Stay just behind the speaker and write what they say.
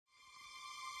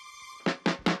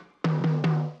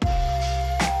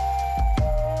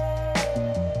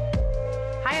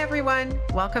everyone.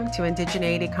 Welcome to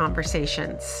Indigeneity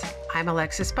Conversations. I'm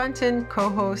Alexis Bunton,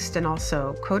 co-host and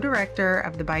also co-director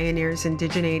of the Bioneers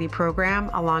Indigeneity program,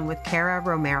 along with Cara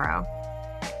Romero.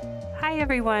 Hi,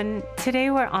 everyone. Today,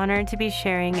 we're honored to be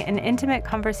sharing an intimate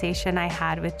conversation I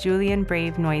had with Julian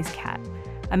Brave Noisecat,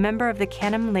 a member of the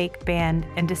Cannon Lake Band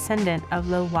and descendant of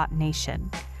Shuswap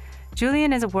Nation.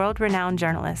 Julian is a world-renowned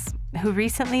journalist who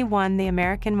recently won the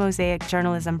American Mosaic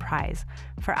Journalism Prize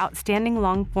for outstanding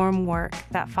long-form work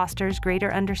that fosters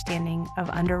greater understanding of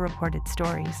underreported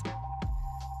stories.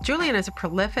 Julian is a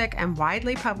prolific and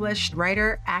widely published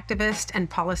writer, activist, and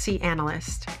policy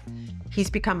analyst. He's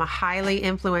become a highly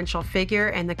influential figure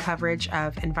in the coverage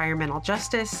of environmental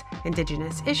justice,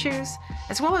 Indigenous issues,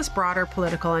 as well as broader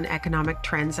political and economic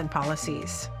trends and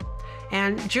policies.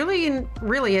 And Julian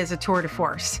really is a tour de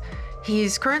force.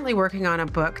 He's currently working on a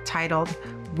book titled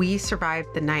We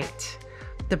Survived the Night.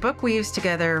 The book weaves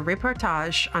together a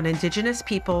reportage on Indigenous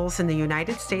peoples in the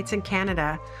United States and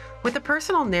Canada with a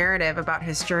personal narrative about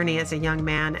his journey as a young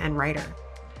man and writer.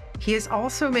 He is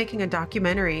also making a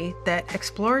documentary that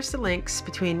explores the links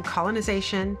between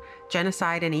colonization,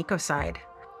 genocide, and ecocide,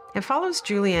 and follows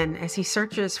Julian as he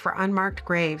searches for unmarked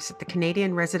graves at the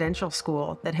Canadian residential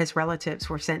school that his relatives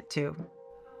were sent to.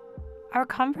 Our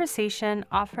conversation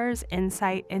offers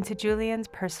insight into Julian's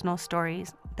personal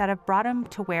stories that have brought him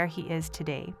to where he is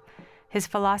today, his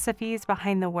philosophies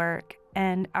behind the work,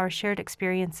 and our shared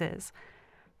experiences.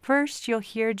 First, you'll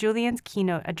hear Julian's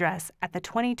keynote address at the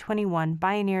 2021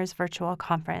 Bioneers Virtual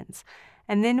Conference,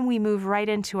 and then we move right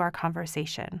into our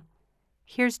conversation.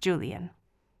 Here's Julian.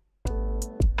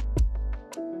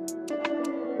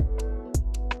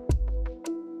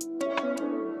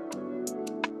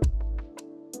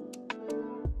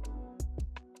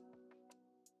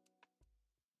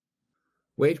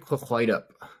 Wait quite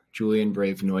up, Julian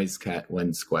Brave Noisecat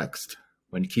when squext.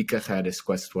 When Kikachat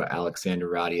esquestwa Alexander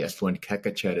Roddy es when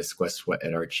Kekachat esquestwa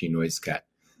et Archie Noisecat.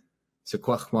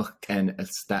 Secwepemc ken et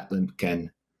Statland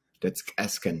ken, detsk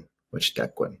esken, which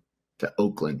dequin, to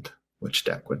Oakland, which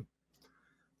dequin.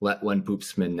 Let one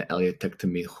poopsman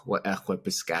Eliatektamich wa echwa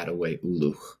piscataway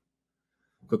uluch.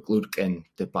 Kuklutken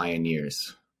de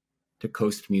Bioneers. To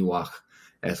coast miwach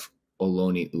eth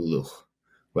oloni uluch,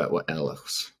 wet wa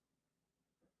elachs.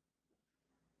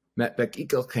 Met bek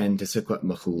ikelken de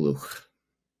Secwepemc uluch.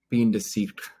 Being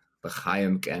deceived the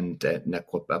Chayam and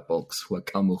Nequapepolks wa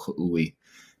Kalmucha Ui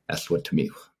as what to me.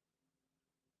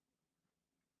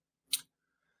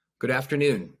 Good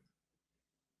afternoon.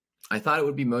 I thought it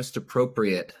would be most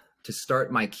appropriate to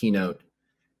start my keynote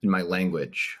in my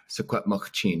language,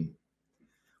 Secwepemc Chin,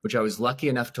 which I was lucky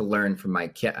enough to learn from my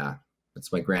Ke'a,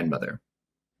 that's my grandmother.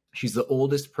 She's the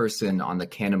oldest person on the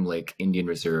Cannon Lake Indian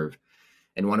Reserve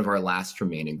and one of our last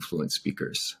remaining fluent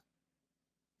speakers.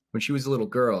 When she was a little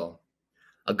girl,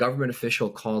 a government official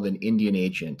called an Indian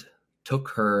agent took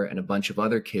her and a bunch of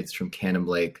other kids from Cannon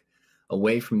Lake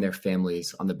away from their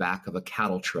families on the back of a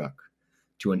cattle truck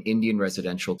to an Indian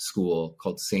residential school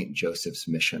called St. Joseph's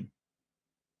Mission.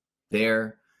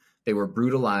 There, they were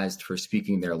brutalized for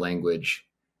speaking their language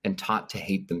and taught to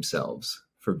hate themselves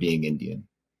for being Indian.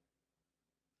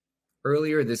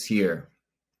 Earlier this year,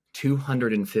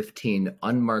 215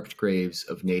 unmarked graves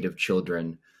of Native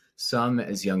children, some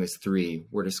as young as 3,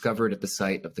 were discovered at the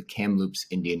site of the Kamloops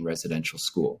Indian Residential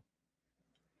School.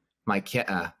 My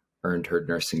Ke'a earned her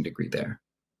nursing degree there.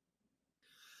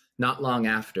 Not long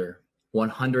after,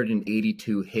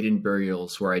 182 hidden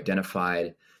burials were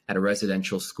identified at a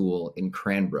residential school in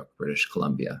Cranbrook, British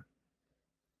Columbia.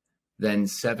 Then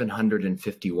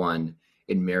 751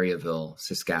 in Mariaville,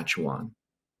 Saskatchewan.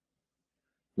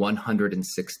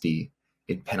 160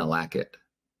 in Penelakut,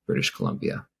 British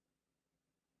Columbia.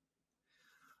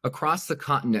 Across the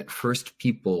continent, First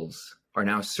Peoples are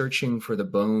now searching for the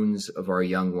bones of our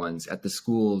young ones at the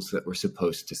schools that were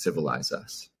supposed to civilize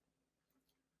us.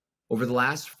 Over the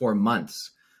last 4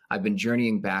 months, I've been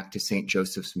journeying back to St.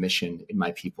 Joseph's Mission in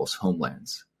my people's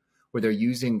homelands, where they're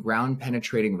using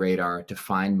ground-penetrating radar to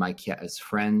find my Kea'a's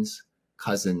friends,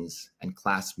 cousins, and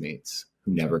classmates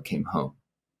who never came home.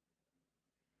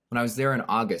 When I was there in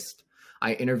August,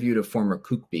 I interviewed a former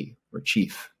Kukbi, or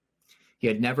chief. He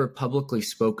had never publicly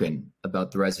spoken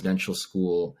about the residential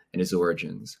school and his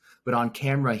origins, but on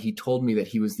camera he told me that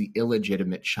he was the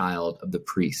illegitimate child of the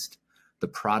priest, the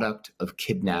product of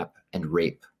kidnap and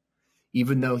rape.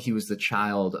 Even though he was the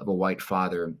child of a white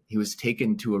father, he was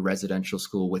taken to a residential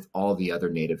school with all the other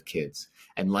Native kids,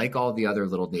 and like all the other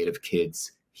little Native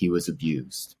kids, he was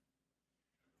abused.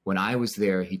 When I was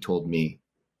there, he told me,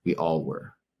 we all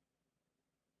were.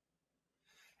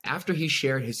 After he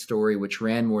shared his story, which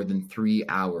ran more than 3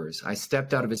 hours, I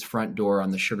stepped out of his front door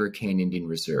on the Sugarcane Indian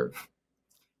Reserve.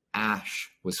 Ash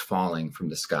was falling from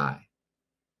the sky.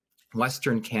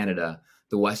 Western Canada,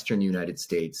 the Western United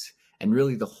States, and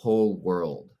really the whole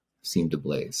world seemed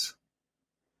ablaze.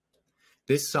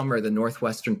 This summer, the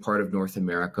northwestern part of North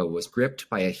America was gripped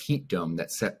by a heat dome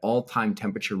that set all-time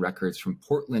temperature records from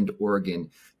Portland,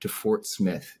 Oregon to Fort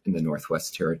Smith in the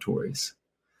Northwest Territories.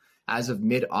 As of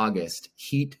mid-August,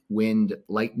 heat, wind,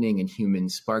 lightning, and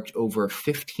humans sparked over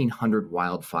 1,500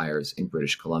 wildfires in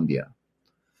British Columbia.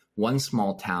 One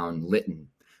small town, Lytton,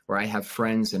 where I have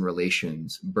friends and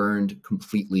relations, burned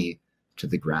completely to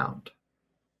the ground.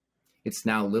 It's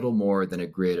now little more than a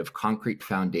grid of concrete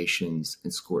foundations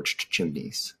and scorched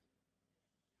chimneys.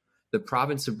 The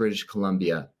province of British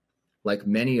Columbia, like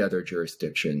many other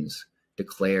jurisdictions,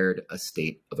 declared a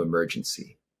state of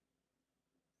emergency.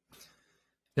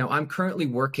 Now, I'm currently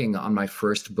working on my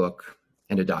first book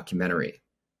and a documentary.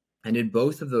 And in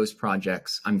both of those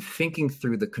projects, I'm thinking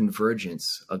through the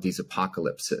convergence of these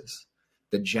apocalypses,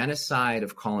 the genocide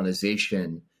of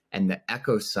colonization and the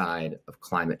ecocide of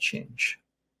climate change.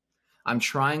 I'm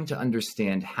trying to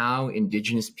understand how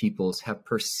Indigenous peoples have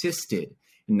persisted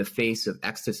in the face of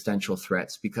existential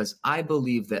threats, because I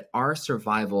believe that our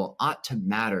survival ought to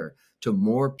matter to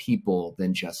more people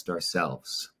than just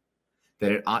ourselves,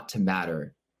 that it ought to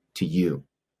matter to you.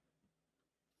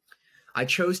 I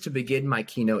chose to begin my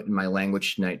keynote in my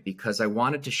language tonight because I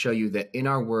wanted to show you that in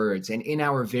our words and in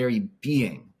our very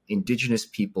being, Indigenous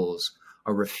peoples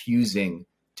are refusing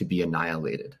to be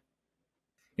annihilated.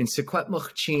 In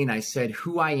Secwepemc, I said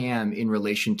who I am in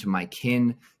relation to my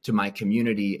kin, to my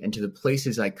community, and to the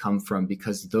places I come from,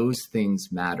 because those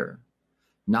things matter,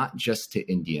 not just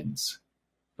to Indians,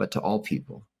 but to all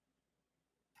people.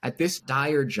 At this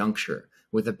dire juncture,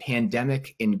 with a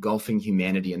pandemic engulfing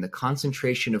humanity and the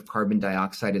concentration of carbon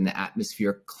dioxide in the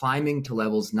atmosphere climbing to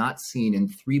levels not seen in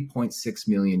 3.6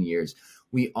 million years,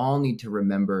 we all need to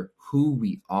remember who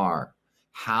we are,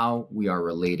 how we are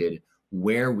related,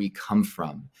 where we come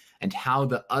from, and how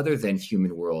the other than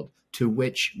human world, to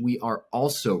which we are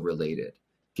also related,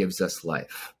 gives us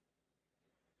life.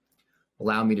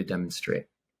 Allow me to demonstrate.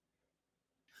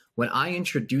 When I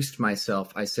introduced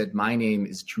myself, I said, my name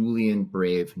is Julian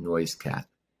Brave Noisecat.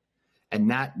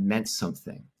 And that meant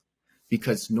something,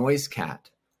 because Noisecat,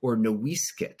 or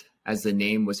Noisecat, as the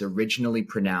name was originally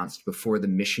pronounced before the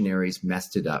missionaries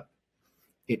messed it up,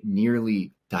 it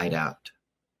nearly died out.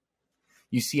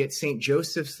 You see, at St.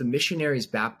 Joseph's, the missionaries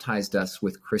baptized us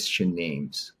with Christian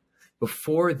names.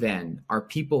 Before then, our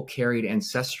people carried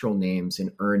ancestral names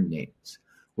and earned names,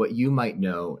 what you might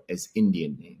know as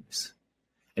Indian names.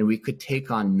 And we could take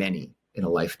on many in a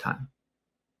lifetime.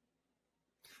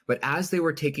 But as they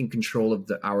were taking control of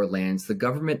our lands, the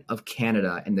government of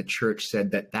Canada and the church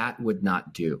said that that would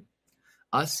not do.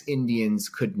 Us Indians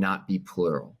could not be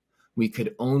plural. We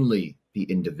could only be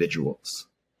individuals.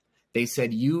 They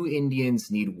said, you Indians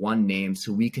need one name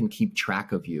so we can keep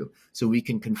track of you, so we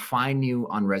can confine you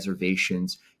on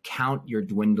reservations, count your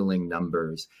dwindling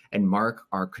numbers, and mark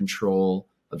our control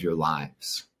of your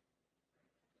lives.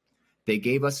 They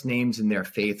gave us names in their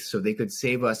faith so they could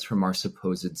save us from our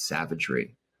supposed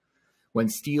savagery. When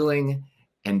stealing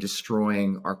and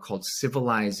destroying are called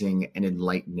civilizing and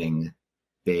enlightening,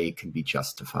 they can be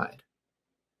justified.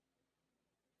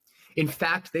 In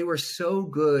fact, they were so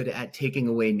good at taking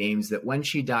away names that when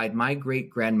she died, my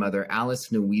great-grandmother, Alice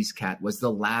Noisecat, was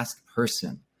the last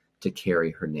person to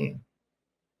carry her name.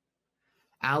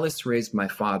 Alice raised my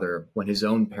father when his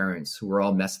own parents, who were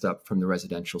all messed up from the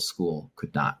residential school,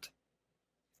 could not.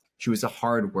 She was a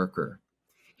hard worker.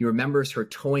 He remembers her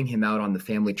towing him out on the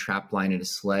family trap line in a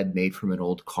sled made from an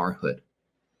old car hood.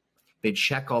 They'd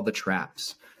check all the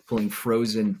traps, pulling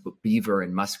frozen beaver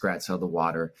and muskrats out of the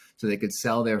water so they could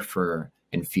sell their fur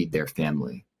and feed their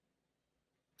family.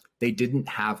 They didn't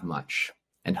have much,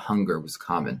 and hunger was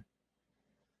common.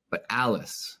 But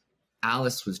Alice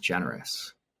was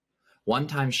generous. One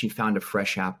time she found a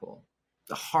fresh apple,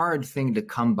 a hard thing to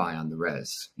come by on the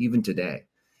res, even today,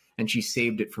 and she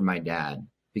saved it for my dad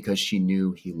because she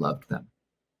knew he loved them.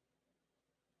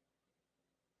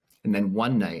 And then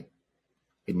one night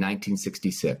in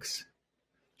 1966,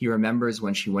 he remembers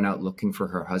when she went out looking for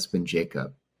her husband,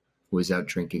 Jacob, who was out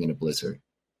drinking in a blizzard,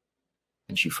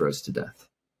 and she froze to death.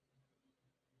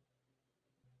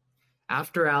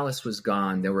 After Alice was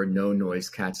gone, there were no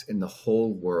Noisecats in the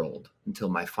whole world until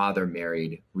my father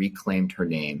married, reclaimed her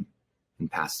name,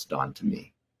 and passed it on to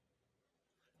me.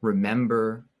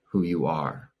 Remember who you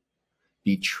are.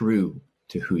 Be true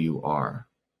to who you are.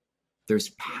 There's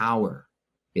power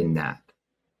in that.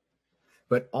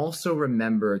 but also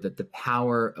remember that the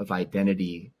power of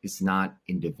identity is not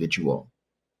individual.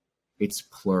 It's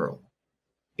plural.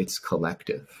 It's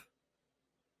collective.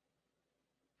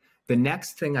 The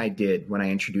next thing I did when I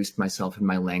introduced myself in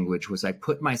my language was I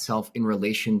put myself in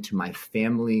relation to my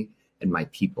family and my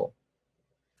people.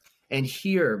 And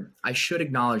here, I should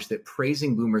acknowledge that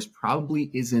praising boomers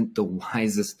probably isn't the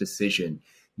wisest decision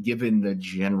given the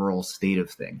general state of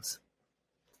things.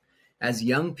 As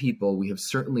young people, we have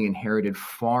certainly inherited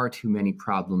far too many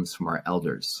problems from our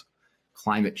elders,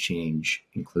 climate change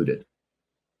included.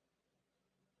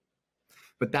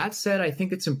 But that said, I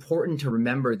think it's important to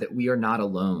remember that we are not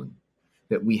alone,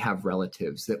 that we have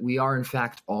relatives, that we are in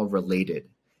fact all related,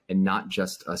 and not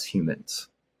just us humans.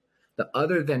 The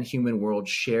other than human world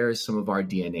shares some of our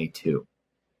DNA too.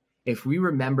 If we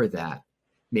remember that,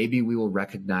 maybe we will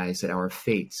recognize that our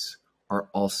fates are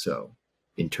also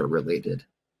interrelated.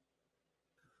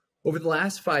 Over the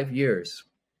last 5 years,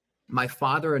 my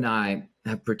father and I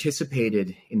have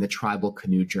participated in the tribal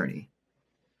canoe journey.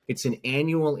 It's an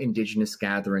annual Indigenous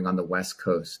gathering on the West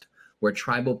Coast where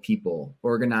tribal people,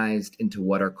 organized into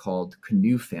what are called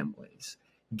canoe families,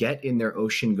 get in their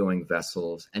ocean-going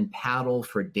vessels and paddle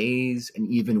for days and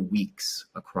even weeks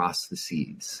across the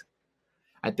seas.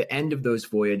 At the end of those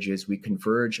voyages, we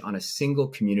converge on a single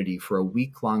community for a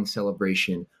week-long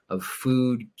celebration of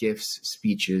food, gifts,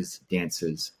 speeches,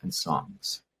 dances, and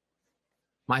songs.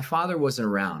 My father wasn't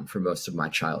around for most of my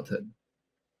childhood.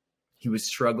 He was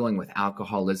struggling with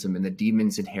alcoholism and the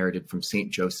demons inherited from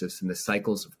St. Joseph's and the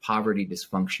cycles of poverty,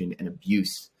 dysfunction, and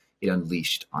abuse it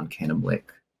unleashed on Canham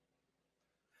Lake.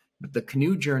 But the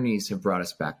canoe journeys have brought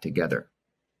us back together,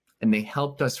 and they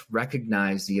helped us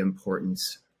recognize the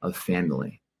importance of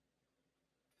family.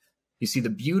 You see, the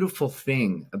beautiful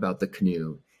thing about the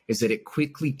canoe is that it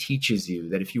quickly teaches you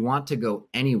that if you want to go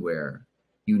anywhere,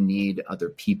 you need other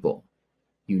people.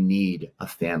 You need a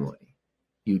family.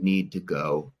 You need to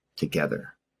go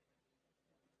together.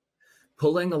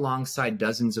 Pulling alongside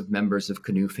dozens of members of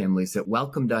canoe families that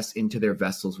welcomed us into their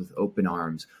vessels with open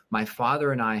arms, my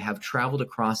father and I have traveled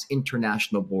across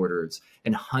international borders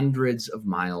and hundreds of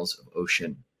miles of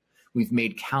ocean. We've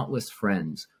made countless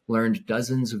friends, learned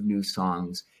dozens of new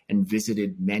songs, and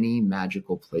visited many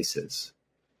magical places.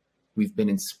 We've been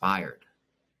inspired.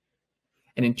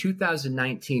 And in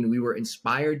 2019, we were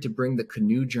inspired to bring the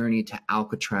canoe journey to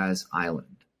Alcatraz Island.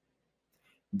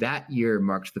 That year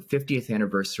marked the 50th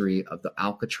anniversary of the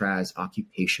Alcatraz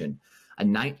occupation, a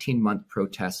 19-month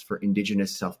protest for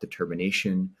Indigenous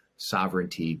self-determination,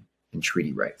 sovereignty, and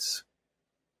treaty rights.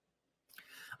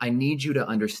 I need you to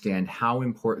understand how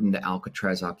important the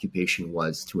Alcatraz occupation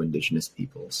was to Indigenous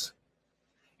peoples.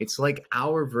 It's like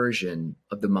our version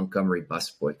of the Montgomery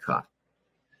bus boycott.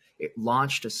 It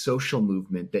launched a social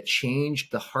movement that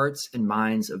changed the hearts and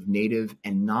minds of Native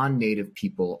and non-Native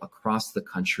people across the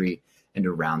country and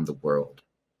around the world.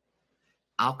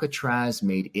 Alcatraz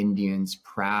made Indians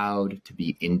proud to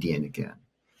be Indian again,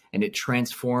 and it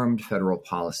transformed federal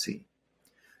policy.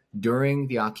 During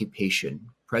the occupation,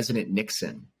 President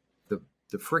Nixon,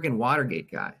 the friggin' Watergate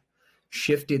guy,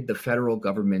 shifted the federal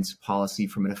government's policy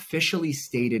from an officially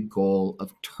stated goal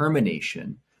of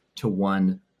termination to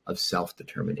one of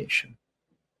self-determination.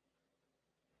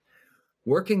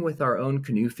 Working with our own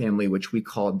canoe family, which we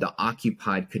called the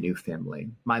Occupied Canoe Family,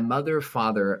 my mother,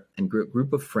 father, and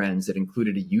group of friends that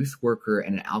included a youth worker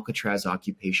and an Alcatraz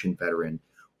occupation veteran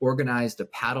organized a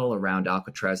paddle around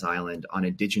Alcatraz Island on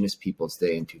Indigenous Peoples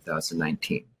Day in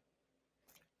 2019.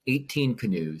 18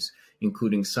 canoes,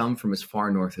 including some from as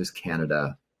far north as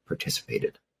Canada,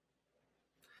 participated.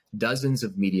 Dozens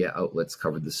of media outlets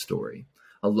covered the story.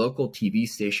 A local TV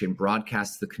station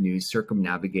broadcasts the canoes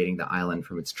circumnavigating the island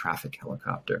from its traffic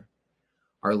helicopter.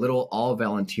 Our little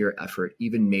all-volunteer effort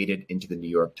even made it into the New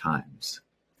York Times.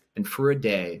 And for a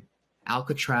day,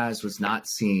 Alcatraz was not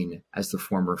seen as the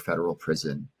former federal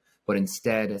prison, but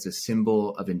instead as a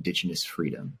symbol of Indigenous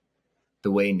freedom, the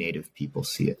way Native people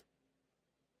see it.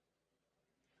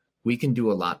 We can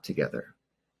do a lot together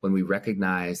when we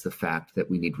recognize the fact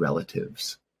that we need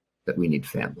relatives, that we need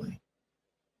family.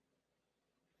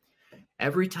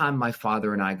 Every time my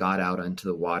father and I got out onto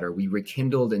the water, we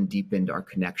rekindled and deepened our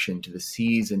connection to the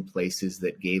seas and places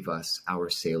that gave us our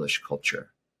Salish culture.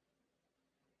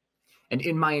 And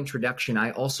in my introduction,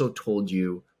 I also told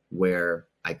you where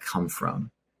I come from.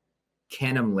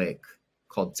 Canham Lake,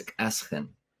 called Secwepemc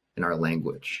in our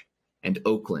language, and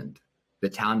Oakland, the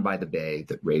town by the bay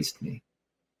that raised me.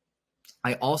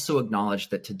 I also acknowledge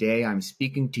that today I'm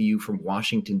speaking to you from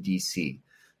Washington, D.C.,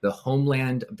 the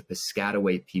homeland of the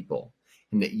Piscataway people,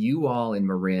 and that you all in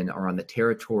Marin are on the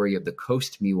territory of the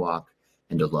Coast Miwok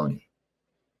and Ohlone.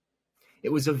 It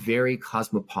was a very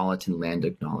cosmopolitan land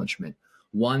acknowledgement,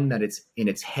 one that in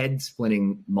its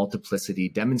head-splitting multiplicity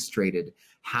demonstrated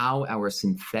how our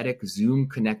synthetic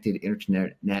Zoom-connected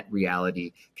internet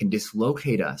reality can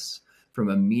dislocate us from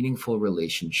a meaningful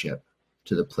relationship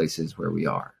to the places where we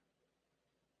are.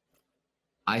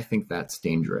 I think that's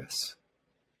dangerous,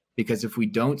 because if we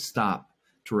don't stop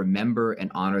to remember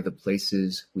and honor the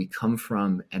places we come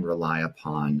from and rely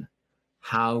upon,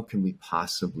 how can we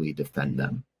possibly defend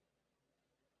them?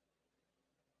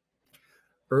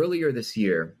 Earlier this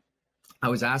year, I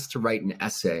was asked to write an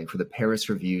essay for the Paris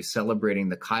Review celebrating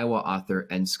the Kiowa author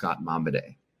N. Scott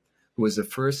Momaday, who was the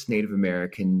first Native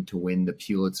American to win the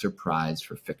Pulitzer Prize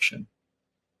for fiction.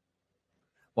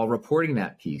 While reporting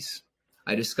that piece,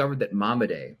 I discovered that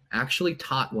Momaday actually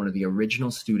taught one of the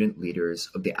original student leaders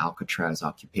of the Alcatraz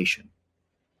occupation.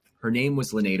 Her name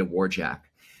was Leneda Warjack,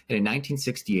 and in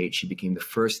 1968, she became the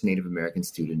first Native American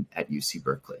student at UC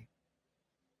Berkeley.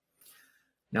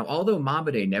 Now, although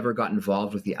Momaday never got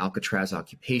involved with the Alcatraz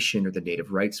occupation or the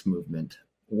Native rights movement,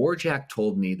 Warjack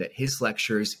told me that his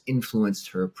lectures influenced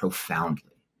her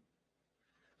profoundly.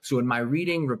 So in my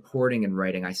reading, reporting, and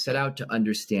writing, I set out to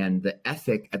understand the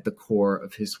ethic at the core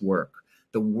of his work,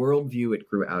 the worldview it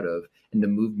grew out of, and the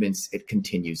movements it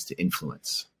continues to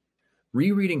influence.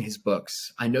 Rereading his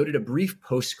books, I noted a brief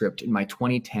postscript in my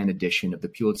 2010 edition of the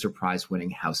Pulitzer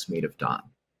Prize-winning Housemaid of Dawn.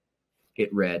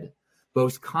 It read,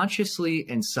 "Both consciously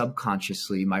and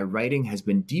subconsciously, my writing has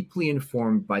been deeply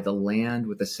informed by the land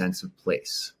with a sense of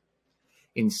place.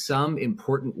 In some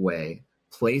important way,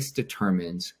 place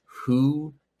determines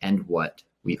who and what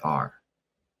we are.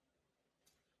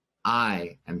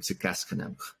 I am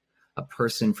Secwepemc, a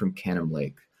person from Canam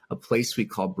Lake, a place we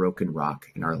call Broken Rock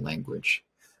in our language.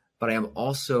 But I am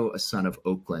also a son of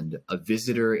Oakland, a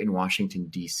visitor in Washington,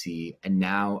 D.C., and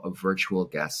now a virtual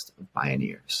guest of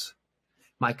Bioneers.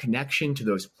 My connection to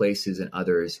those places and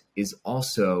others is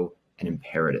also an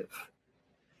imperative.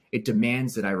 It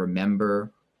demands that I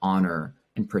remember, honor,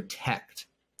 and protect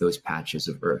those patches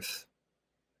of earth.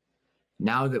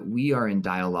 Now that we are in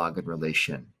dialogue and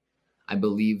relation, I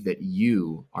believe that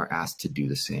you are asked to do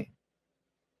the same."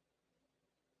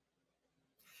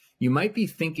 You might be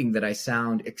thinking that I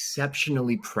sound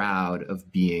exceptionally proud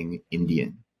of being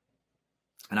Indian,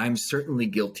 and I'm certainly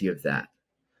guilty of that.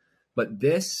 But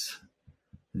this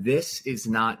is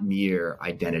not mere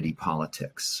identity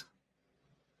politics.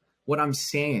 What I'm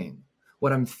saying,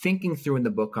 what I'm thinking through in the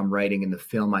book I'm writing and the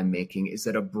film I'm making is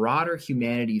that a broader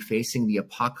humanity facing the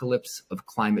apocalypse of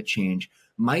climate change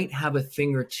might have a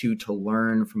thing or two to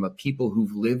learn from a people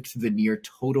who've lived through the near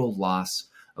total loss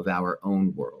of our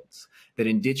own worlds. That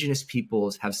Indigenous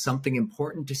peoples have something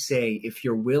important to say if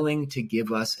you're willing to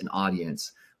give us an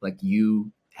audience like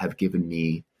you have given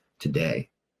me today.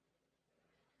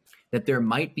 That there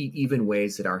might be even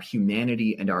ways that our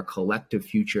humanity and our collective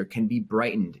future can be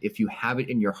brightened if you have it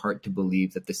in your heart to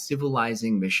believe that the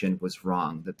civilizing mission was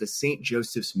wrong, that the St.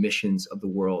 Joseph's missions of the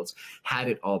worlds had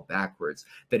it all backwards,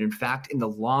 that in fact, in the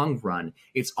long run,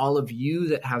 it's all of you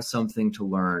that have something to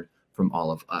learn from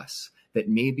all of us, that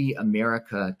maybe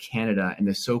America, Canada, and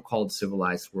the so-called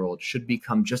civilized world should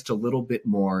become just a little bit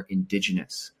more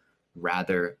indigenous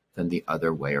rather than the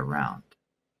other way around.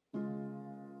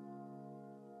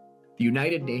 The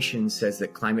United Nations says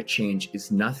that climate change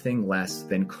is nothing less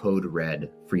than code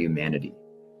red for humanity.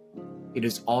 It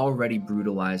is already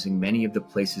brutalizing many of the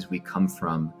places we come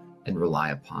from and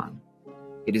rely upon.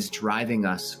 It is driving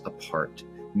us apart,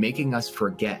 making us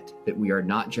forget that we are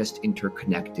not just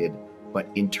interconnected, but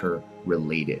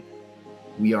interrelated.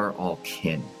 We are all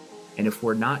kin. And if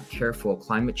we're not careful,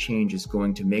 climate change is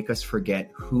going to make us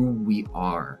forget who we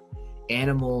are.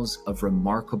 Animals of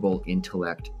remarkable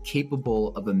intellect,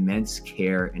 capable of immense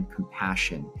care and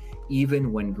compassion,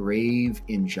 even when grave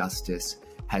injustice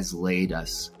has laid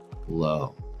us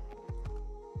low.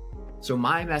 So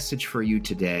my message for you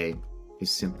today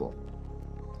is simple.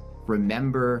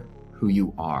 Remember who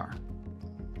you are.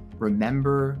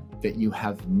 Remember that you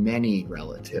have many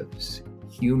relatives,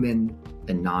 human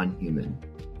and non-human.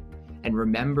 And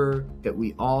remember that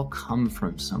we all come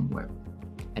from somewhere,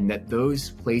 and that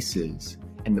those places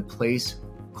and the place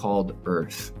called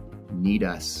Earth need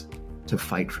us to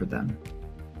fight for them.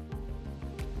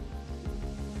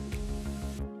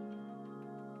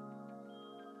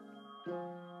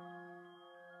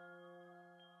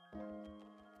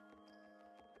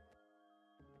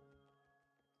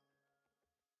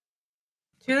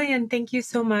 Julian, thank you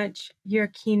so much. Your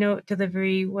keynote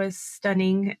delivery was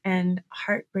stunning and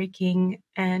heartbreaking,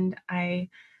 and I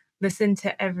listened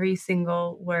to every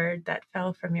single word that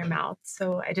fell from your mouth.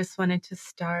 So I just wanted to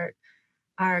start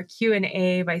our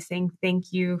Q&A by saying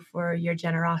thank you for your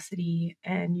generosity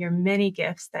and your many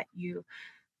gifts that you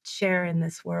share in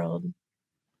this world.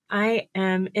 I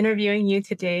am interviewing you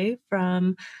today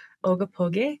from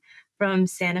Ogopoge, from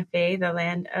Santa Fe, the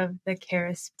land of the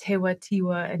Keres, Tewa,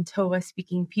 Tiwa, and Towa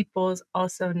speaking peoples,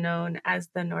 also known as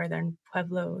the Northern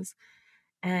Pueblos.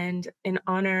 And in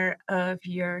honor of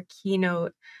your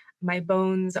keynote, my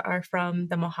bones are from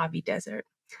the Mojave Desert,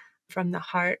 from the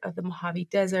heart of the Mojave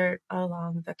Desert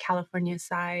along the California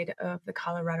side of the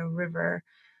Colorado River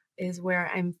is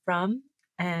where I'm from,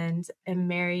 and am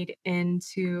married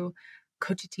into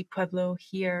Cochiti Pueblo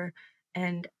here.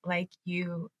 And like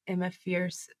you, am a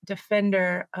fierce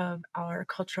defender of our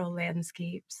cultural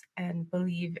landscapes and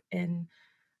believe in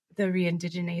the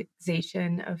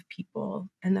re-indigenization of people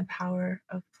and the power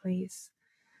of place.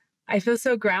 I feel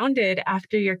so grounded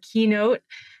after your keynote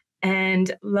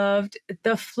and loved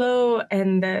the flow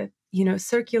and the,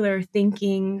 circular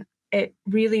thinking. It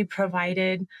really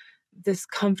provided this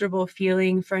comfortable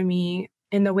feeling for me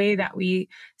in the way that we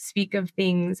speak of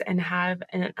things and have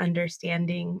an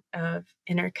understanding of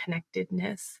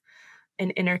interconnectedness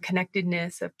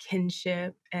of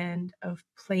kinship and of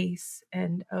place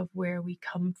and of where we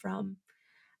come from.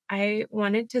 I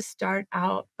wanted to start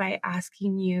out by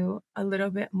asking you a little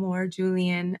bit more,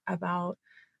 Julian, about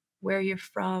where you're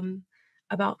from,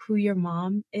 about who your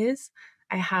mom is.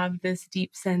 I have this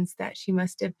deep sense that she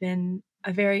must have been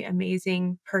a very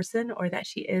amazing person, or that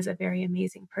she is a very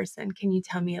amazing person. Can you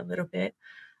tell me a little bit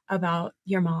about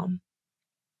your mom?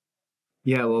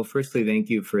 Yeah, well, firstly,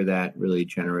 thank you for that really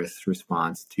generous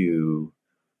response to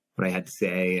what I had to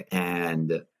say.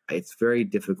 And it's very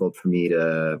difficult for me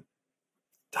to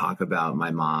talk about my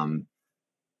mom,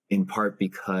 in part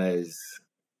because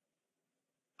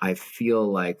I feel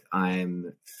like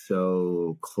I'm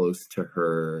so close to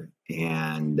her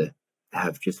and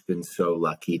have just been so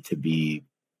lucky to be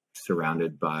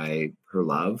surrounded by her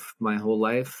love my whole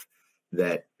life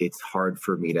that it's hard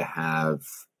for me to have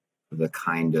the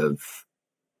kind of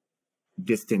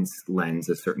distance lens,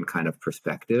 a certain kind of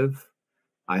perspective.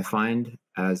 I find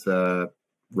as a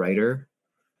writer,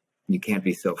 you can't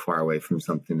be so far away from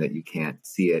something that you can't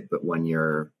see it. But when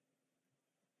you're,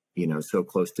 so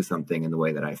close to something in the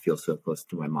way that I feel so close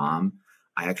to my mom,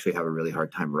 I actually have a really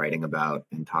hard time writing about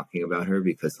and talking about her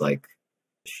because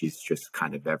she's just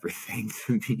kind of everything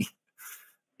to me.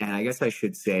 And I guess I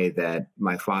should say that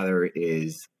my father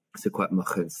is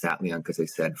Secwepemc, as I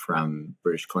said, from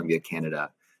British Columbia,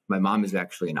 Canada. My mom is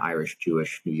actually an Irish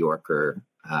Jewish New Yorker,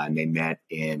 and they met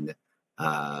in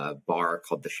a bar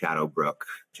called the Shadowbrook,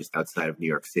 just outside of New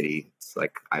York City. It's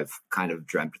like I've kind of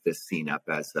dreamt this scene up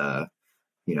as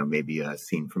maybe a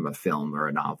scene from a film or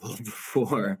a novel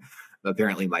before.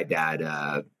 Apparently, my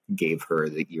dad gave her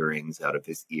the earrings out of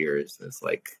his ears as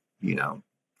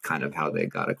kind of how they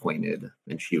got acquainted.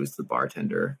 And she was the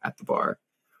bartender at the bar.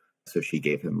 So she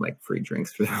gave him free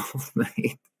drinks for the whole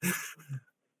night.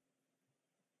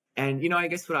 And, I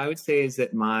guess what I would say is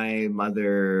that my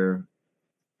mother,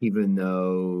 even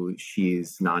though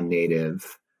she's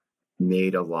non-native,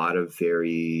 made a lot of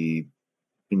very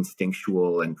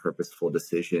instinctual and purposeful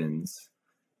decisions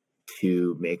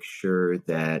to make sure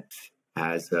that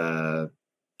as a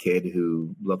kid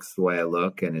who looks the way I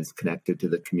look and is connected to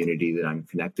the community that I'm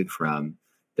connected from,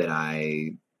 that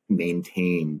I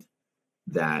maintained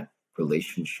that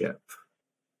relationship.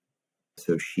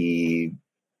 So she,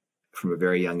 from a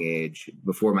very young age,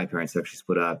 before my parents actually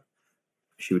split up,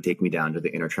 she would take me down to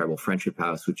the Intertribal Friendship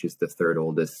House, which is the third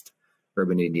oldest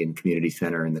urban Indian community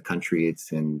center in the country.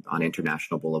 It's on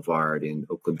International Boulevard in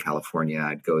Oakland, California.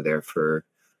 I'd go there for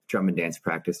drum and dance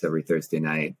practice every Thursday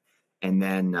night. And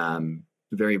then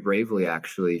very bravely,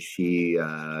 actually, she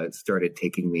started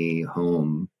taking me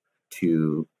home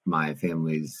to my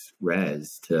family's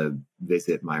res to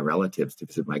visit my relatives, to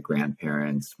visit my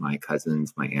grandparents, my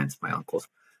cousins, my aunts, my uncles,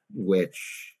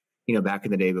 which, back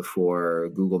in the day before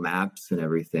Google Maps and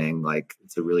everything,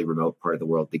 it's a really remote part of the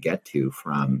world to get to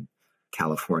from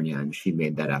California. And she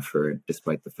made that effort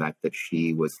despite the fact that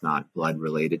she was not blood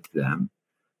related to them.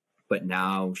 But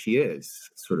now she is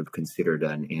sort of considered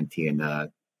an auntie and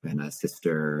a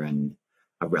sister and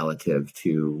a relative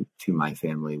to my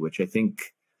family, which I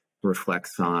think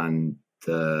reflects on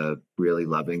the really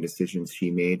loving decisions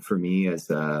she made for me as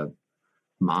a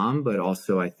mom, but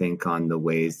also I think on the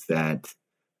ways that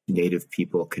Native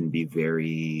people can be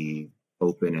very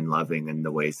open and loving in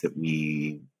the ways that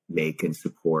we make and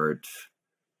support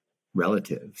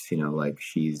relatives.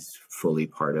 She's fully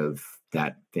part of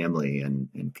that family and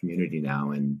community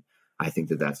now. And I think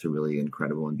that that's a really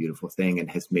incredible and beautiful thing, and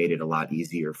has made it a lot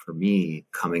easier for me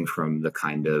coming from the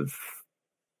kind of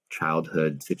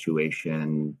childhood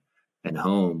situation and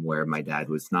home where my dad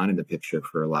was not in the picture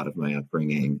for a lot of my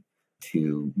upbringing,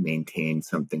 to maintain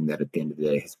something that at the end of the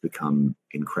day has become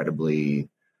incredibly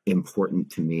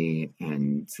important to me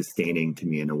and sustaining to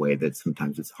me in a way that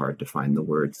sometimes it's hard to find the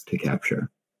words to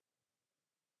capture.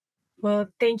 Well,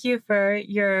 thank you for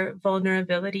your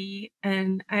vulnerability.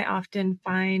 And I often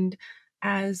find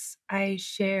as I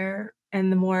share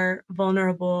and the more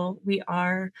vulnerable we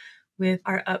are with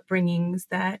our upbringings,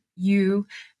 that you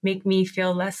make me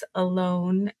feel less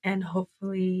alone, and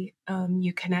hopefully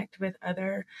you connect with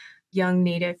other young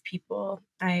Native people.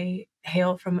 I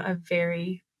hail from a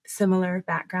very similar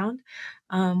background,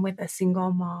 with a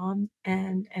single mom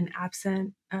and an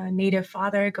absent Native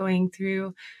father, going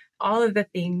through all of the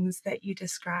things that you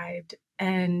described.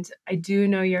 And I do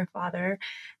know your father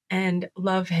and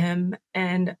love him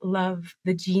and love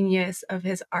the genius of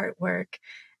his artwork.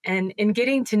 And in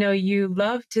getting to know you,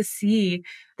 love to see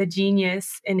the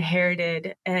genius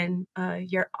inherited and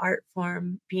your art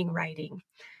form being writing.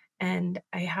 And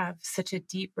I have such a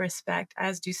deep respect,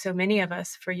 as do so many of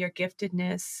us, for your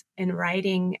giftedness in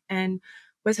writing, and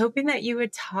was hoping that you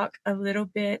would talk a little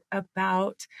bit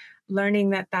about learning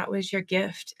that that was your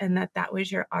gift and that that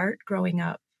was your art growing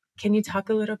up. Can you talk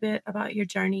a little bit about your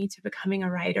journey to becoming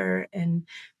a writer, and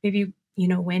maybe,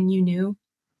 when you knew?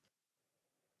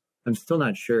 I'm still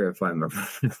not sure if I'm a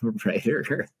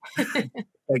writer.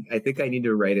 I think I need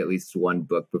to write at least one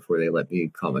book before they let me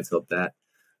call myself that.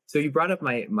 So you brought up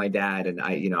my dad, and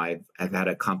I've had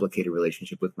a complicated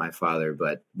relationship with my father,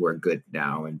 but we're good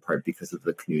now, in part because of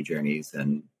the canoe journeys,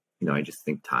 and I just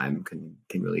think time can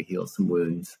really heal some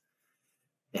wounds.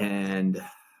 And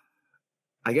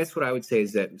I guess what I would say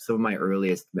is that some of my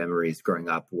earliest memories growing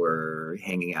up were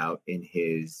hanging out in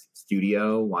his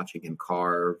studio, watching him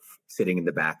carve, sitting in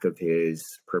the back of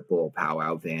his purple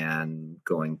powwow van,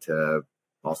 going to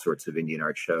all sorts of Indian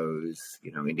art shows,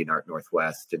 Indian Art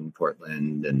Northwest in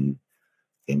Portland and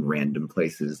in random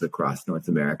places across North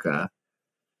America.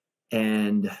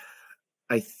 And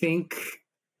I think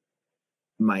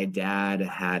my dad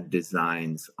had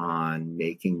designs on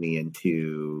making me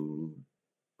into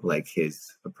like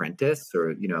his apprentice,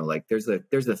 or there's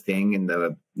a thing in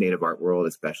the Native art world,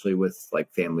 especially with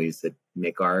like families that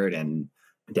make art and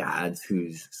dads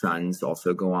whose sons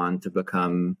also go on to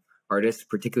become artists,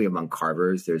 particularly among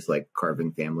carvers. There's like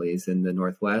carving families in the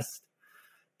Northwest,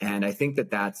 and I think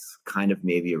that that's kind of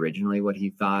maybe originally what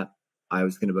he thought I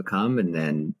was going to become. And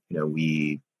then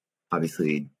we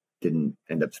obviously didn't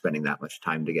end up spending that much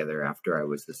time together after I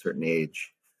was a certain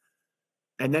age.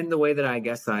 And then the way that I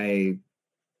guess I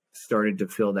started to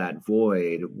fill that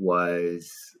void was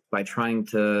by trying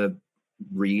to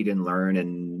read and learn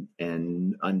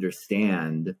and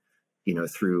understand,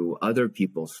 through other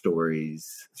people's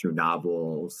stories, through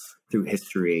novels, through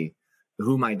history,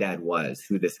 who my dad was,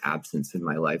 who this absence in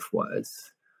my life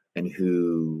was, and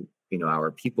who,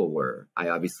 our people were. I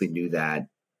obviously knew that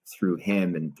through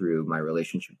him and through my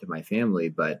relationship to my family,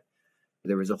 but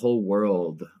there was a whole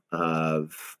world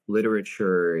of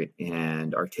literature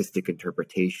and artistic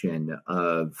interpretation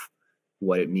of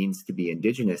what it means to be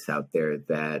Indigenous out there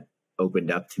that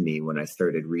opened up to me when I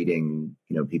started reading,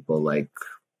 people like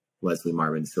Leslie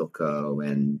Marvin Silko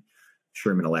and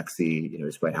Sherman Alexie,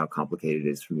 despite how complicated it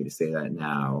is for me to say that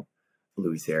now,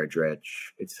 Louis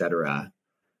Erdrich, etc.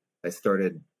 I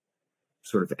started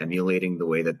sort of emulating the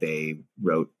way that they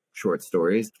wrote short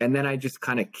stories. And then I just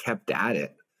kind of kept at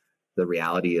it. The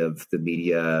reality of the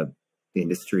media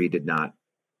industry did not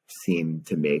seem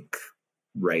to make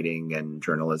writing and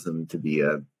journalism to be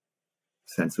a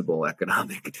sensible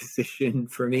economic decision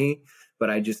for me, but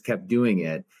I just kept doing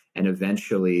it. And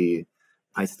eventually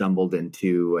I stumbled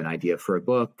into an idea for a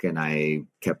book, and I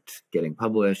kept getting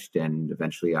published. And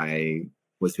eventually I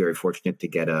was very fortunate to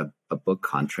get a book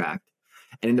contract.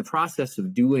 And in the process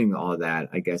of doing all that,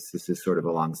 I guess this is sort of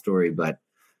a long story, but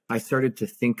I started to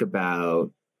think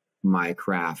about my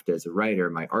craft as a writer,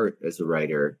 my art as a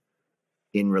writer,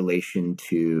 in relation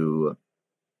to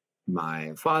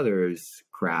my father's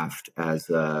craft as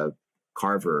a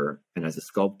carver and as a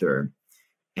sculptor.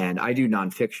 And I do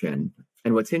nonfiction.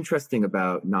 And what's interesting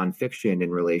about nonfiction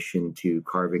in relation to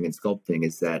carving and sculpting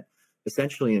is that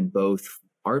essentially in both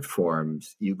art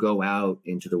forms, you go out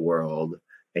into the world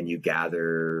and you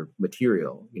gather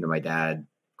material. My dad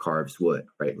carves wood,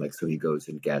 right? So he goes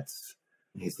and gets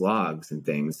his logs and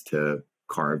things to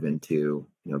carve into,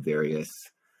 various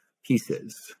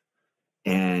pieces.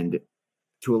 And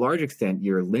to a large extent,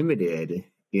 you're limited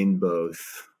in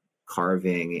both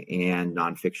carving and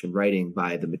nonfiction writing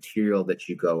by the material that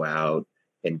you go out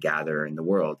and gather in the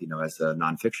world. As a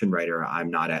nonfiction writer, I'm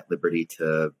not at liberty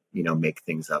to, make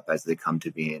things up as they come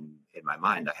to me in my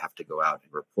mind. I have to go out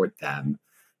and report them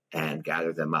and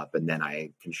gather them up, and then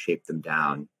I can shape them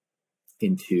down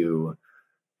into,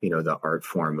 the art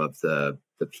form of the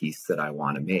piece that I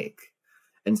want to make.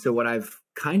 And so what I've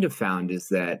kind of found is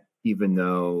that even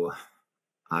though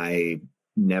I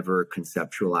never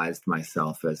conceptualized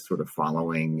myself as sort of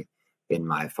following in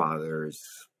my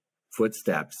father's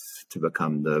footsteps to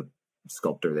become the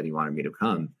sculptor that he wanted me to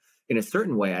become, in a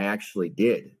certain way, I actually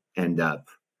did end up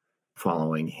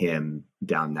following him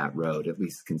down that road, at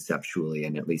least conceptually,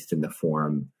 and at least in the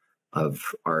form of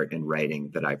art and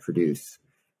writing that I produce.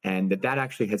 And that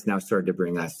actually has now started to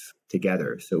bring us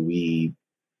together. So we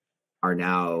are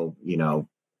now,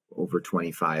 over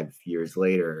 25 years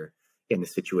later, in the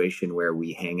situation where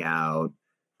we hang out.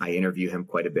 I interview him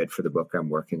quite a bit for the book I'm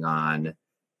working on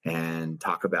and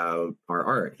talk about our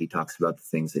art. He talks about the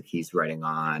things that he's writing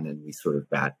on, and we sort of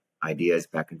bat ideas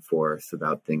back and forth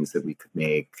about things that we could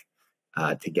make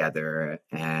together.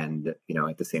 And,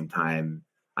 at the same time,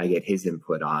 I get his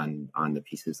input on the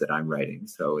pieces that I'm writing.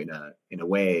 So in a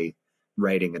way,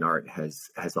 writing and art has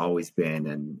always been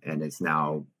and is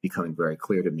now becoming very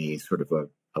clear to me, sort of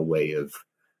a way of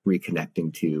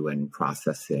reconnecting to and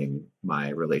processing my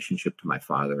relationship to my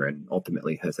father, and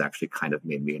ultimately has actually kind of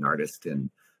made me an artist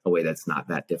in a way that's not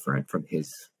that different from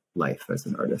his life as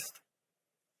an artist.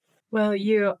 Well,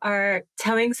 you are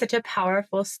telling such a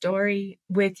powerful story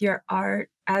with your art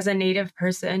as a Native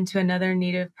person to another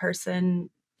Native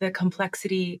person, the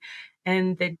complexity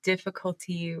and the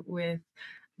difficulty with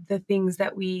the things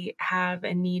that we have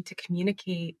and need to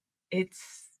communicate.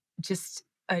 It's just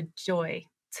a joy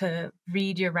to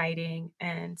read your writing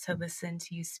and to listen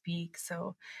to you speak.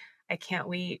 So I can't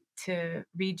wait to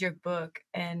read your book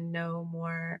and know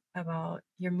more about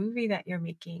your movie that you're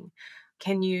making.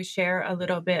 Can you share a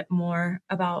little bit more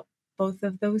about both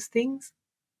of those things?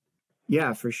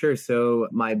 Yeah, for sure. So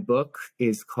my book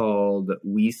is called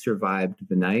We Survived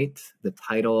the Night. The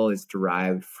title is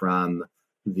derived from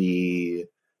the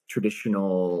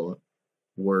traditional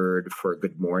word for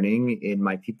good morning in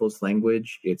my people's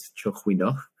language. It's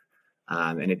Chochwinoch,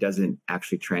 and it doesn't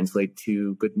actually translate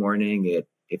to good morning.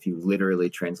 If you literally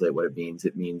translate what it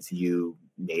means you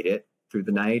made it through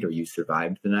the night, or you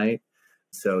survived the night.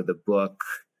 So the book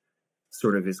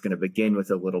sort of is going to begin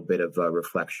with a little bit of a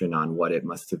reflection on what it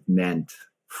must have meant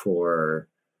for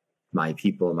my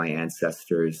people, my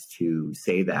ancestors, to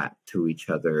say that to each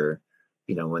other,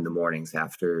 in the mornings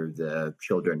after the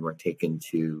children were taken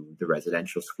to the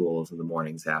residential schools, in the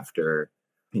mornings after,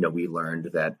 we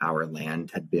learned that our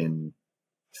land had been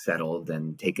settled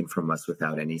and taken from us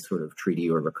without any sort of treaty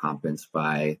or recompense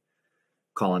by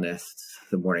colonists,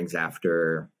 the mornings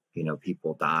after,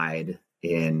 people died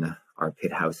in our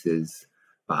pit houses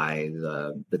by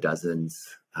the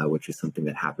dozens, which is something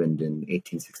that happened in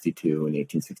 1862 and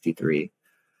 1863.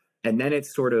 And then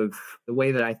it's sort of, the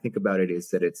way that I think about it is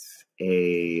that it's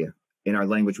in our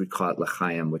language, we'd call it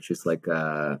l'chaim, which is like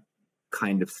a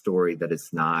kind of story that is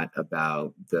not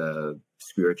about the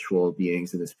spiritual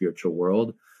beings in the spiritual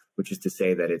world, which is to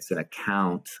say that it's an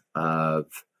account of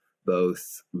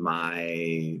both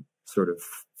my sort of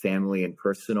family and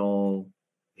personal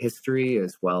history,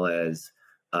 as well as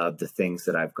of the things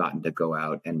that I've gotten to go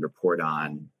out and report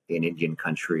on in Indian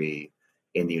country,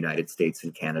 in the United States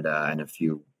and Canada, and a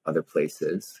few other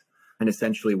places. And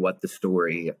essentially what the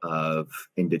story of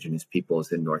Indigenous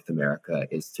peoples in North America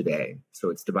is today. So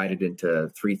it's divided into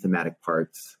 3 thematic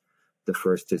parts. The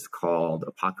first is called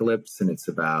Apocalypse, and it's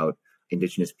about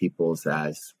Indigenous peoples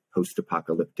as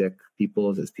post-apocalyptic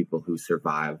peoples, as people who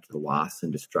survived the loss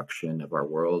and destruction of our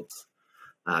worlds.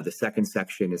 The second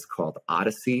section is called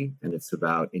Odyssey, and it's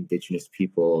about Indigenous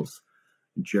peoples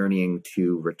journeying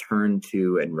to return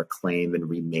to and reclaim and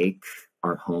remake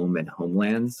our home and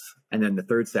homelands. And then the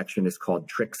third section is called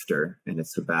Trickster, and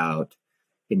it's about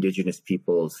Indigenous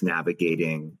peoples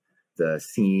navigating the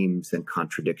seams and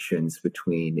contradictions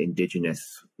between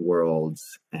Indigenous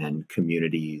worlds and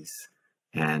communities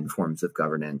and forms of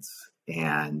governance,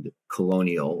 and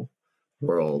colonial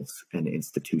worlds and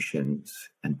institutions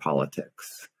and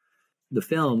politics. The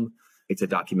film, it's a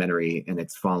documentary, and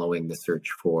it's following the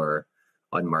search for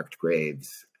unmarked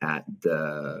graves at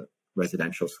the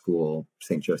residential school,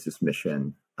 St. Joseph's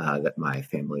Mission, that my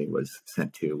family was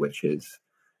sent to, which is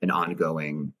an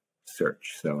ongoing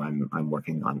search. So I'm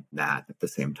working on that at the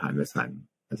same time as I'm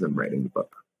writing the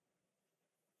book.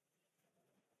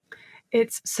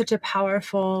 It's such a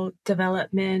powerful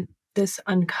development, this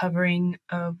uncovering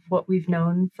of what we've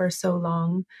known for so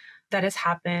long that has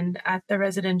happened at the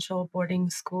residential boarding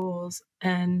schools.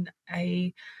 And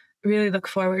I really look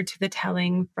forward to the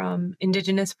telling from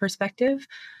Indigenous perspective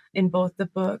in both the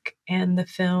book and the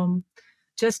film.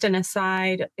 Just an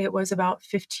aside, it was about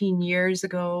 15 years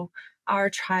ago. Our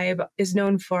tribe is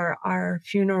known for our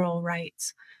funeral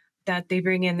rites, that they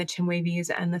bring in the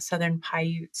Chinweavies and the Southern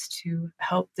Paiutes to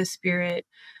help the spirit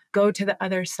go to the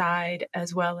other side,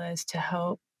 as well as to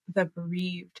help the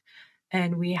bereaved.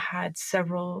 And we had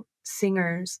several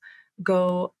singers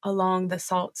go along the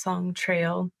Salt Song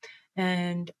Trail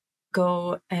and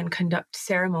go and conduct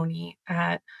ceremony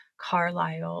at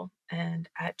Carlisle and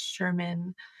at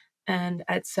Sherman and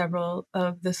at several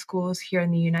of the schools here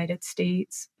in the United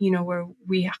States, where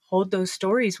we hold those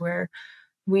stories where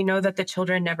we know that the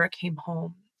children never came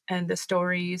home, and the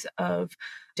stories of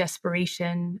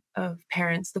desperation of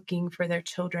parents looking for their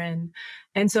children.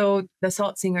 And so the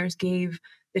Salt Singers gave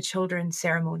the children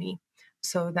ceremony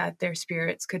so that their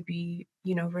spirits could be,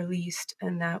 released,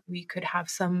 and that we could have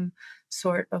some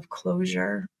sort of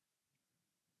closure.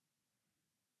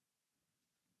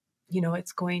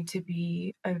 It's going to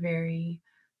be a very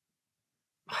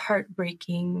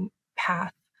heartbreaking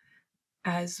path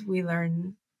as we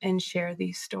learn and share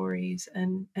these stories,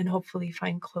 and hopefully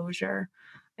find closure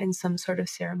in some sort of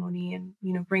ceremony,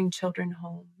 and bring children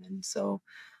home. And so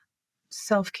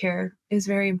self-care is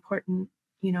very important,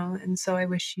 and so I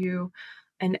wish you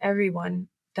and everyone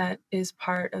that is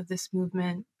part of this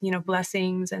movement,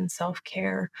 blessings and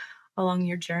self-care along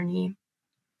your journey.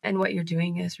 And what you're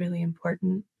doing is really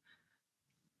important.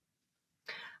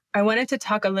 I wanted to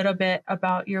talk a little bit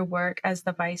about your work as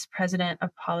the Vice President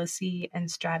of Policy and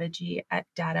Strategy at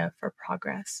Data for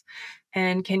Progress.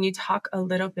 And can you talk a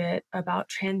little bit about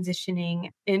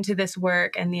transitioning into this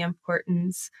work and the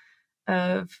importance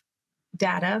of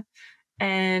data,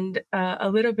 and a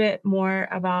little bit more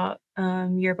about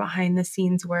your behind the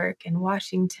scenes work in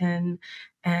Washington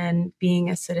and being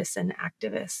a citizen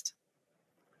activist?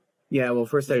 Yeah, well,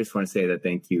 first, I just want to say that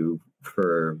thank you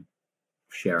for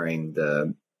sharing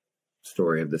the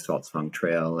story of the Salt Song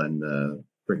Trail and the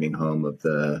bringing home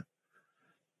of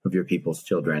your people's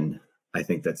children. I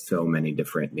think that so many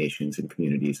different nations and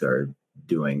communities are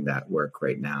doing that work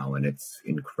right now, and it's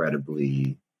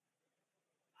incredibly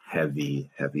heavy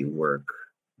work.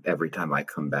 Every time I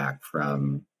come back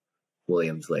from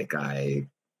Williams Lake, I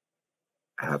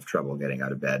have trouble getting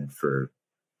out of bed for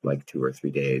like 2 or 3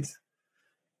 days.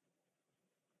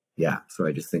 Yeah, so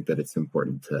I just think that it's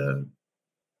important to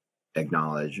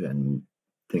acknowledge and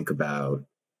think about,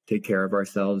 take care of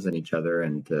ourselves and each other,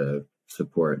 and to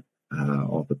support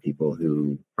all the people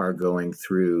who are going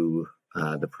through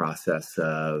the process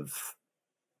of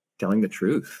telling the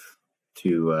truth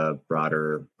to a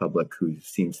broader public who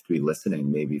seems to be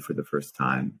listening maybe for the first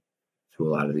time to a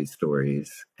lot of these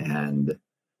stories, and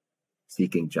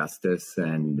seeking justice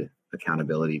and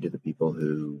accountability to the people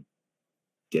who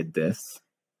did this,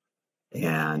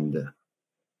 and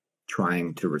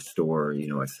trying to restore,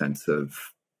 a sense of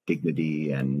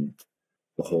dignity and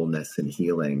wholeness and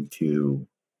healing to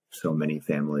so many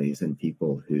families and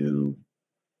people who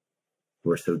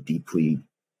were so deeply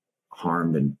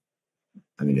harmed. And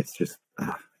I mean, it's just, it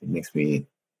makes me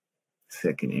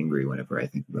sick and angry whenever I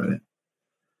think about it.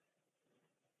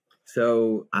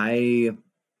 So I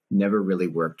never really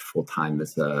worked full time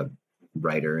as a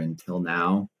writer until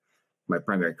now. My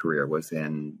primary career was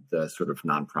in the sort of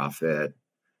nonprofit,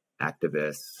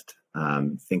 activist,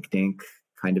 think tank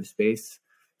kind of space.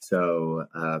 So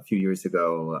a few years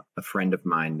ago, a friend of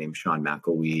mine named Sean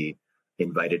McElwee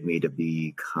invited me to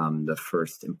become the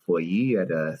first employee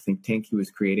at a think tank he was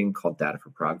creating called Data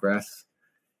for Progress.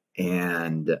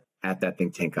 And at that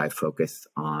think tank, I focused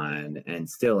on, and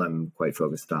still am quite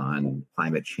focused on,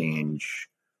 climate change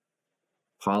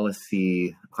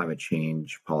policy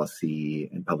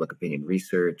and public opinion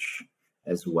research,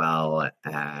 as well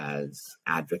as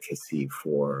advocacy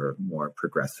for more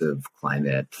progressive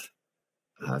climate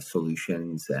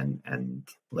solutions and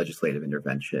legislative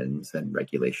interventions and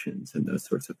regulations and those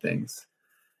sorts of things.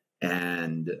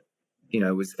 And,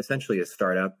 it was essentially a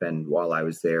startup. And while I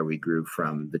was there, we grew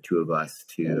from the two of us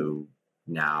to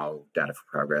now Data for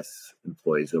Progress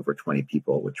employs over 20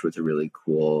 people, which was a really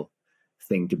cool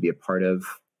thing to be a part of.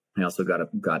 I also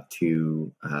got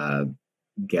to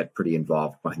get pretty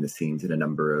involved behind the scenes in a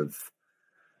number of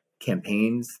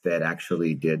campaigns that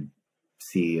actually did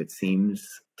see, it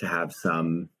seems, to have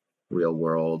some real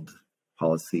world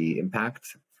policy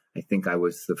impact. I think I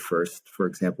was the first, for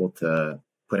example, to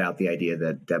put out the idea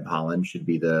that Deb Haaland should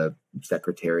be the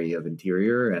Secretary of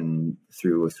Interior, and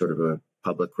through a sort of a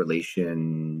public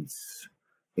relations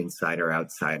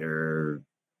insider-outsider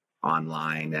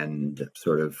online and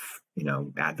sort of,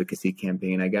 advocacy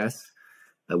campaign, I guess.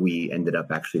 We ended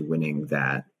up actually winning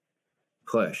that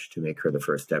push to make her the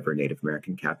first ever Native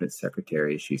American cabinet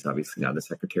secretary. She's obviously now the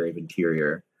Secretary of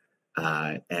Interior.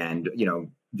 And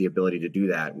the ability to do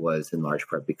that was in large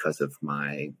part because of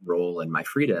my role and my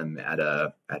freedom at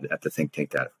the think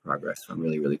tank Data for Progress. So I'm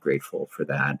really, really grateful for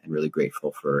that, and really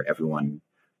grateful for everyone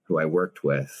who I worked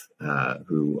with,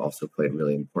 who also played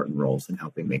really important roles in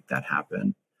helping make that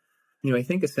happen. I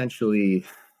think essentially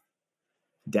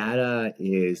data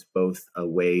is both a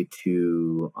way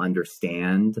to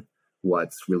understand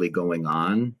what's really going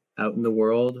on out in the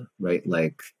world, right?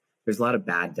 Like there's a lot of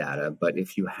bad data, but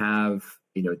if you have,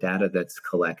 data that's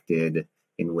collected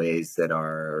in ways that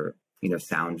are,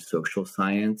 sound social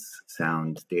science,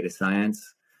 sound data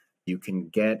science, you can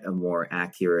get a more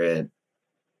accurate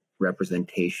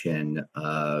representation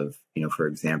of, for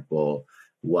example,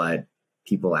 what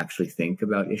people actually think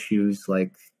about issues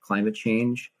like climate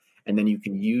change. And then you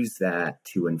can use that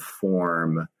to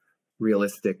inform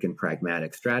realistic and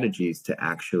pragmatic strategies to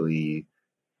actually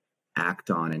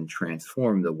act on and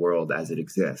transform the world as it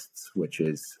exists, which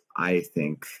is, I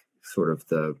think, sort of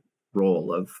the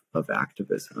role of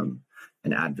activism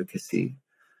and advocacy.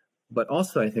 But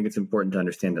also, I think it's important to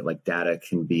understand that like data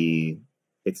can be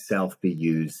itself be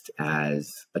used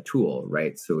as a tool,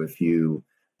 right? So if you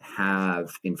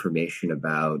have information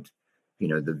about,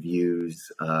 the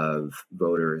views of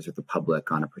voters or the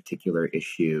public on a particular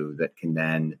issue that can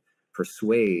then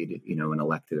persuade, an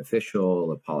elected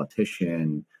official, a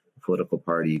politician, a political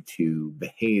party to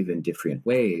behave in different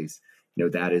ways,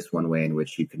 that is one way in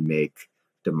which you can make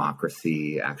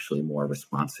democracy actually more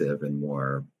responsive and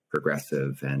more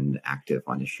progressive and active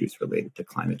on issues related to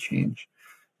climate change.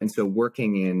 And so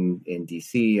working in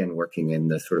DC and working in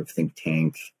the sort of think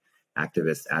tank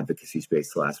activist advocacy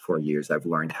space the last 4 years, I've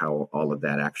learned how all of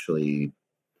that actually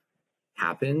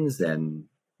happens and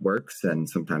works and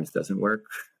sometimes doesn't work.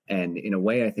 And in a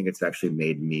way, I think it's actually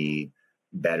made me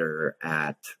better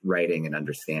at writing and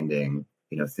understanding,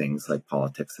 things like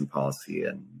politics and policy,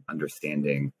 and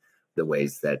understanding the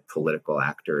ways that political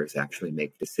actors actually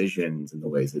make decisions and the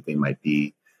ways that they might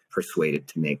be persuaded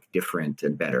to make different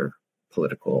and better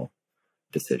political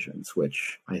decisions,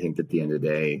 which I think at the end of the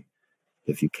day,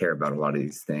 if you care about a lot of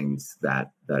these things,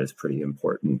 that is pretty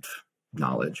important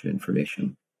knowledge and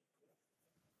information.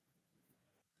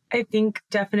 I think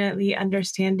definitely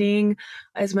understanding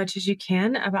as much as you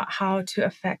can about how to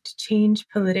affect change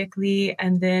politically.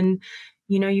 And then,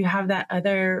 you have that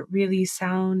other really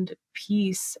sound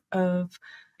piece of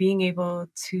being able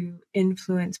to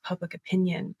influence public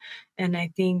opinion. And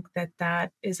I think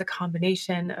that is a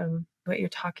combination of what you're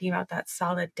talking about, that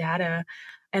solid data,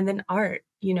 and then art.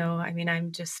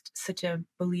 I'm just such a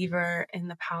believer in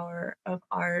the power of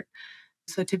art.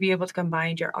 So to be able to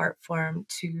combine your art form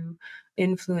to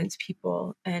influence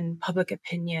people and public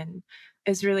opinion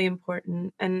is really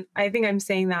important. And I think I'm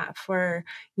saying that for,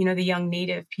 the young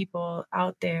Native people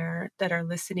out there that are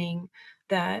listening,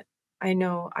 that I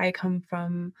know I come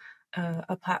from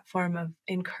a platform of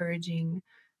encouraging,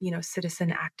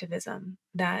 citizen activism,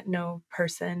 that no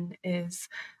person is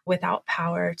without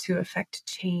power to affect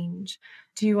change.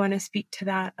 Do you want to speak to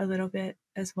that a little bit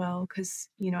as well? Because,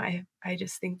 I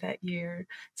just think that you're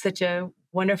such a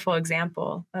wonderful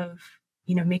example of,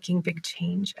 making big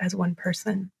change as one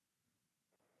person.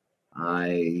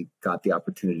 I got the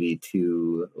opportunity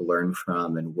to learn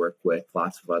from and work with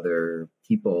lots of other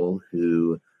people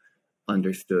who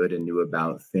understood and knew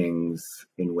about things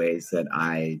in ways that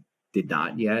I did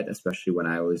not yet, especially when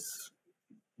I was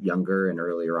younger and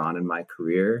earlier on in my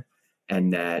career.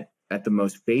 And that at the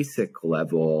most basic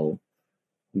level,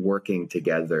 working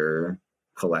together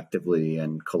collectively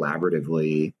and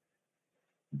collaboratively,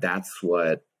 that's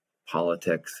what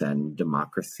politics and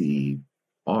democracy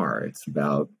are. It's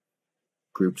about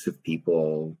groups of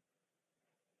people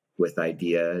with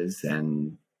ideas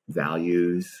and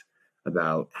values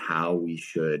about how we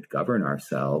should govern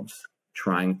ourselves,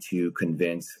 trying to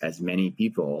convince as many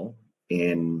people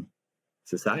in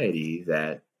society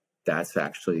that that's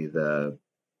actually the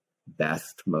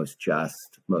best, most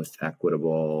just, most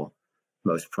equitable,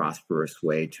 most prosperous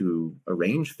way to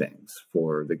arrange things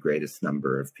for the greatest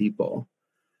number of people.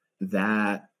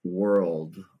 That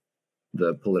world,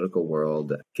 the political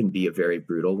world, can be a very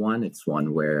brutal one. It's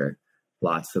one where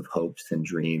lots of hopes and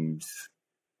dreams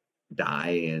die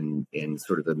in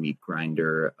sort of the meat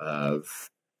grinder of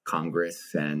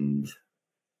Congress and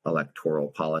electoral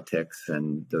politics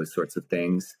and those sorts of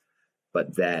things.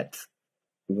 But that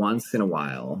once in a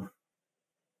while,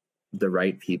 the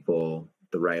right people,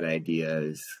 the right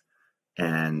ideas,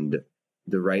 and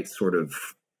the right sort of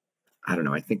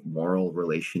I think moral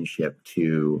relationship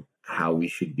to how we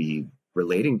should be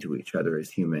relating to each other as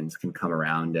humans can come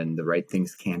around, and the right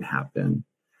things can happen.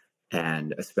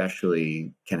 And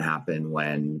especially can happen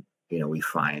when, we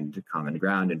find common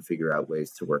ground and figure out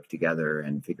ways to work together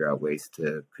and figure out ways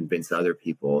to convince other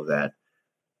people that,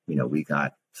 we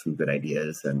got some good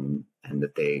ideas and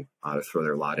that they ought to throw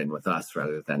their lot in with us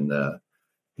rather than the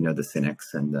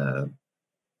cynics and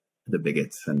the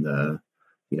bigots and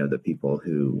the people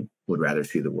who would rather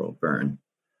see the world burn.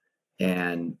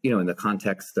 And, in the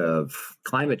context of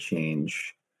climate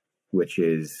change, which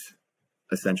is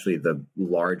essentially the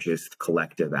largest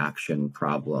collective action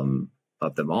problem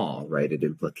of them all, right? It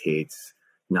implicates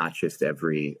not just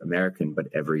every American, but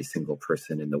every single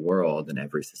person in the world and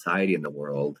every society in the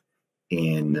world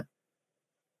in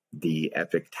the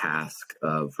epic task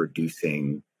of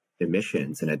reducing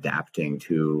emissions and adapting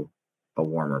to a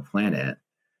warmer planet.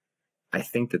 I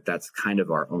think that that's kind of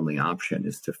our only option,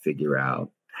 is to figure out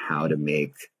how to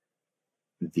make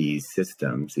these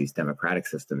systems, these democratic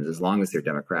systems, as long as they're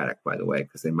democratic, by the way,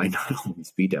 because they might not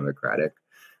always be democratic,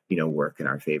 work in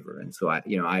our favor. And so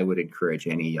I would encourage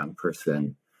any young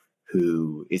person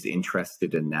who is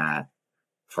interested in that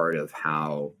part of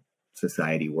how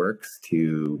society works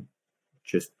to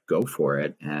just go for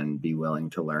it and be willing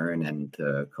to learn and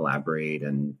to collaborate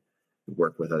and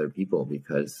work with other people,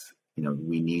 because,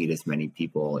 we need as many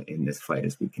people in this fight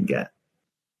as we can get.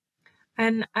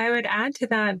 And I would add to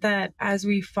that as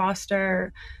we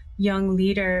foster young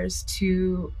leaders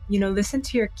to, listen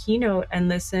to your keynote and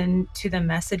listen to the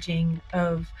messaging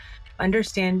of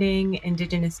understanding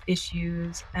Indigenous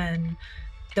issues and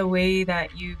the way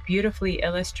that you beautifully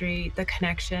illustrate the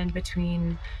connection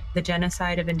between the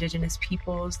genocide of Indigenous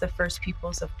peoples, the First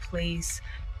Peoples of place,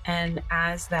 and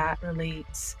as that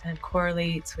relates and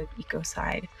correlates with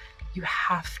ecocide, you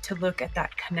have to look at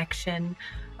that connection.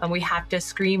 We have to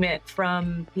scream it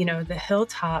from, the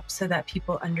hilltop so that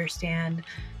people understand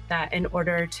that in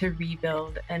order to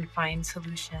rebuild and find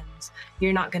solutions,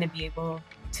 you're not going to be able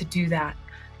to do that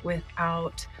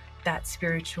without that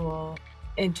spiritual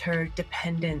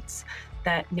interdependence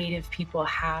that Native people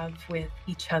have with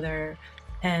each other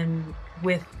and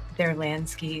with their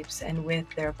landscapes and with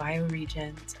their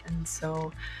bioregions. And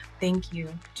so thank you,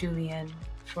 Julian,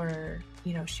 for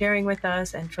sharing with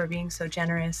us and for being so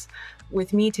generous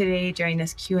with me today during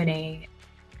this Q&A.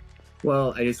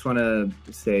 Well, I just want to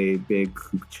say big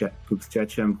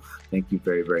Secwepemc. Thank you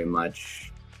very, very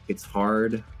much. It's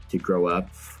hard to grow up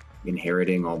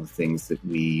inheriting all the things that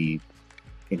we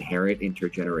inherit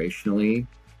intergenerationally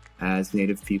as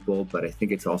Native people, but I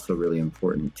think it's also really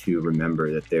important to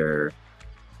remember that there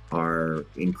are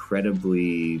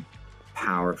incredibly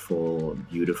powerful,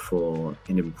 beautiful,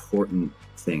 and important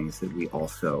things that we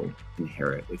also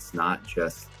inherit. It's not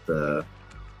just that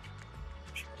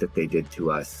they did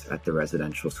to us at the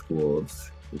residential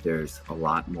schools. There's a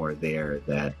lot more there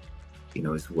that,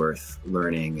 is worth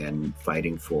learning and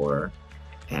fighting for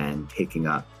and taking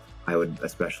up. I would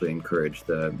especially encourage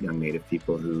the young Native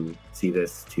people who see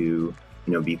this to,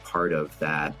 be part of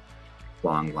that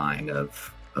long line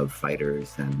of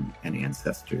fighters and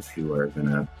ancestors who are going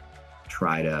to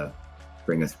try to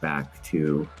bring us back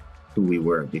to who we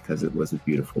were, because it was a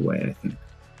beautiful way, I think.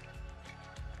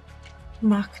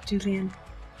 Mark, Julian,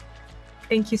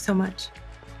 thank you so much.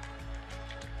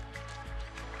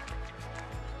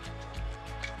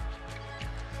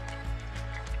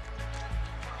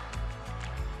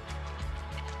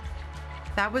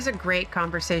 That was a great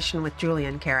conversation with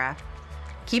Julian, Kara.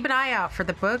 Keep an eye out for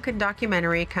the book and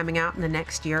documentary coming out in the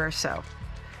next year or so.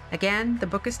 Again, the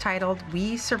book is titled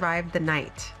We Survived the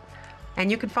Night. And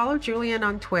you can follow Julian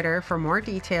on Twitter for more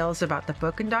details about the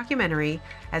book and documentary,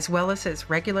 as well as his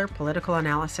regular political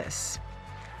analysis.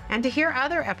 And to hear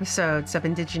other episodes of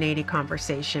Indigeneity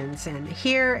Conversations and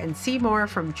hear and see more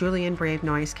from Julian Brave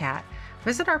Noisecat,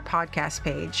 visit our podcast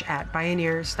page at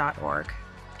Bioneers.org.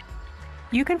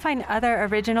 You can find other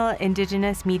original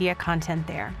Indigenous media content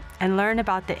there and learn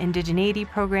about the Indigeneity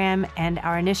program and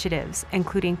our initiatives,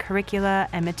 including curricula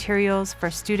and materials for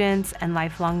students and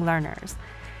lifelong learners.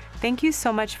 Thank you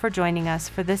so much for joining us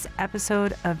for this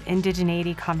episode of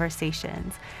Indigeneity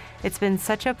Conversations. It's been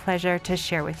such a pleasure to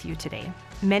share with you today.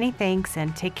 Many thanks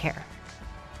and take care.